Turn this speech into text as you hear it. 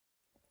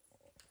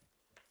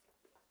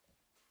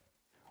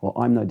or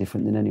I'm no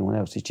different than anyone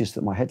else. It's just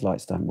that my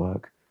headlights don't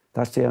work.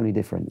 That's the only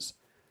difference.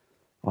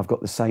 I've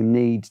got the same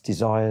needs,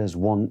 desires,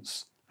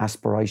 wants,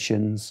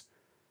 aspirations,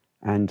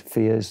 and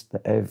fears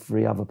that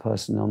every other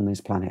person on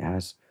this planet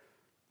has.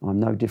 I'm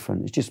no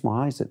different. It's just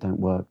my eyes that don't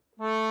work.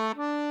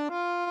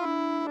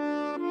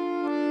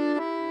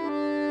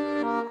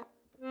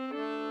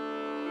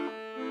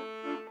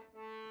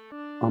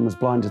 I'm as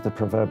blind as the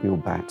proverbial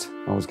bat.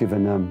 I was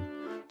given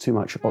too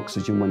much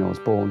oxygen when I was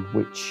born,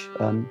 which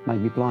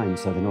made me blind.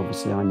 So then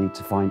obviously I need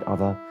to find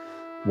other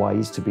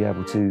ways to be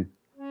able to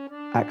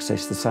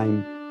access the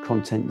same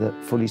content that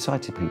fully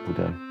sighted people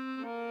do.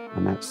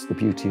 And that's the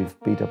beauty of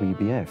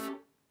BWBF.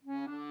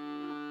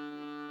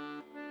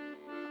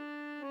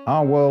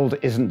 Our world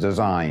isn't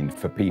designed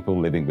for people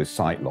living with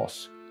sight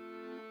loss.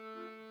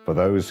 For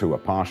those who are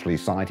partially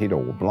sighted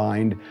or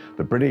blind,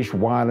 the British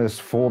Wireless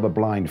for the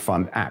Blind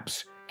Fund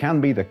apps can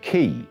be the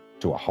key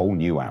to a whole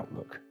new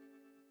outlook.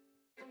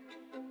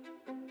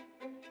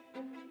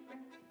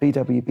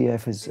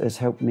 BWBF has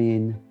helped me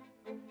in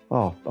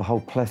a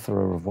whole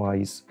plethora of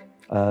ways.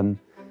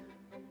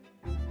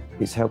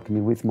 It's helped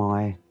me with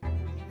my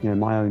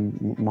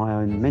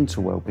own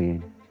mental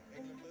well-being.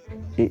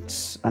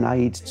 It's an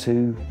aid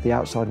to the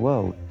outside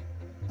world,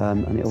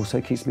 and it also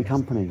keeps me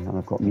company. And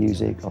I've got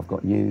music, I've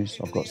got news,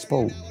 I've got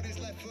sport.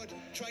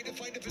 Trying to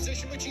find a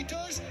position, which he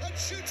does, and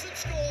shoots and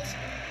scores.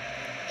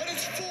 And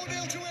it's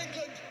 4-0 to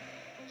England.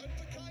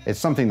 It's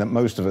something that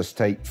most of us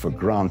take for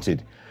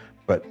granted,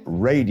 but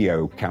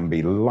radio can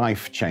be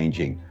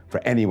life-changing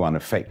for anyone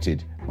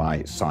affected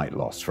by sight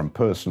loss. From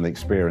personal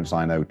experience,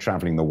 I know,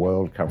 traveling the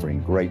world,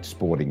 covering great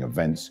sporting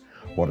events,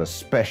 what a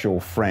special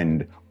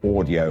friend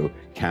audio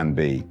can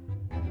be.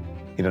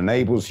 It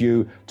enables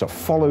you to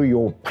follow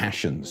your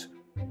passions.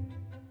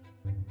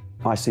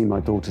 I see my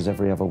daughters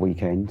every other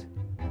weekend,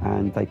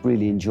 and they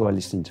really enjoy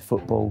listening to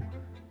football,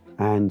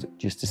 and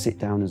just to sit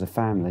down as a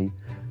family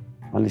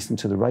and listen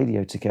to the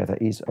radio together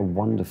is a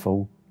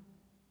wonderful,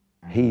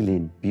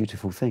 healing,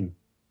 beautiful thing.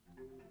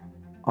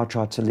 I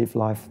try to live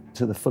life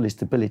to the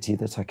fullest ability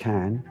that I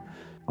can.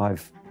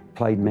 I've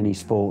played many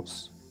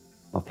sports.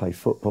 I've played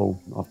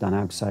football, I've done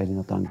abseiling,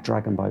 I've done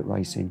dragon boat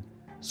racing,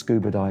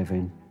 scuba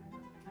diving.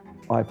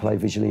 I play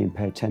visually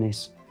impaired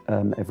tennis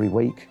every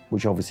week,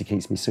 which obviously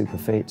keeps me super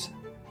fit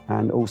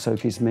and also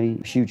gives me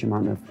a huge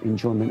amount of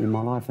enjoyment in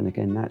my life. And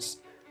again,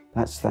 that's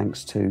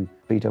thanks to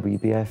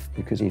BWBF,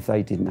 because if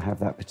they didn't have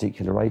that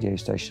particular radio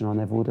station, I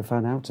never would have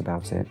found out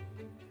about it.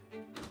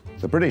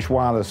 The British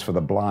Wireless for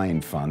the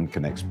Blind Fund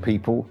connects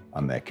people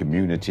and their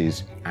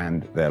communities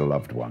and their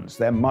loved ones.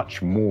 They're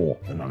much more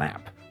than an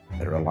app,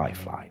 they're a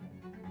lifeline.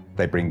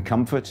 They bring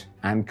comfort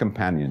and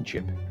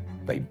companionship.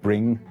 They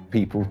bring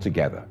people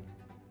together.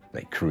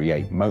 They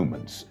create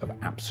moments of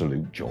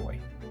absolute joy.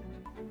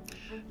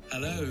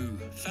 Hello,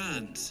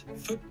 fans,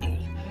 football,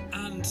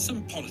 and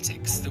some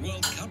politics. The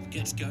World Cup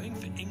gets going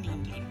for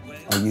England and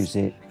Wales. I use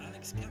it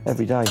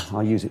every day.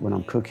 I use it when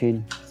I'm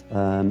cooking.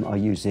 I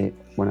use it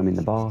when I'm in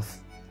the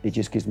bath. It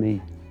just gives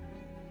me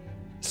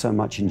so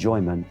much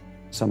enjoyment,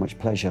 so much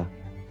pleasure.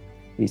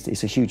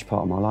 It's a huge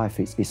part of my life.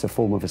 It's a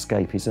form of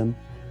escapism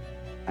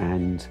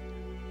and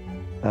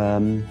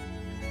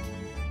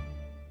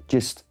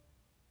just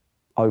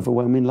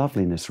overwhelming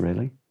loveliness,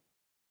 really.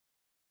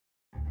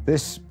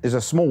 This is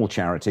a small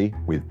charity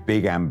with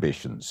big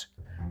ambitions.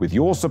 With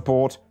your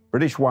support,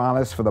 British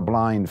Wireless for the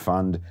Blind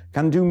Fund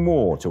can do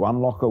more to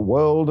unlock a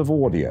world of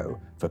audio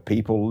for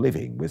people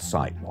living with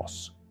sight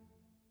loss.